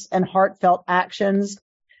intentions and heartfelt actions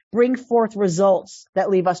bring forth results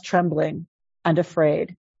that leave us trembling and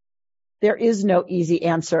afraid? There is no easy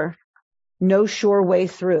answer, no sure way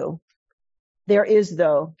through. There is,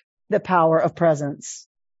 though, the power of presence.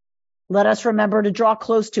 Let us remember to draw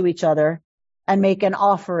close to each other and make an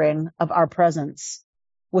offering of our presence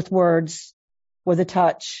with words, with a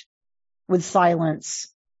touch, with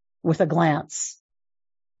silence, with a glance.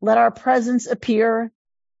 Let our presence appear.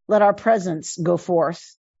 Let our presence go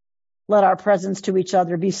forth. Let our presence to each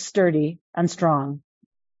other be sturdy and strong.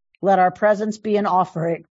 Let our presence be an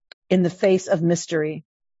offering in the face of mystery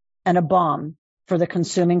and a balm for the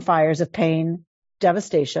consuming fires of pain,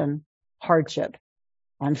 devastation, hardship,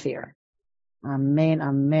 and fear. Amen,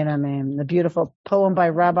 amen, amen. The beautiful poem by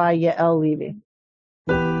Rabbi Yael Levy.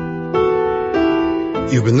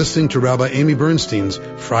 You've been listening to Rabbi Amy Bernstein's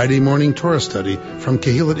Friday Morning Torah Study from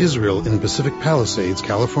Kehillat Israel in Pacific Palisades,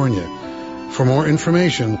 California. For more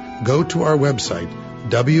information, go to our website,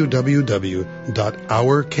 www.ourki.org.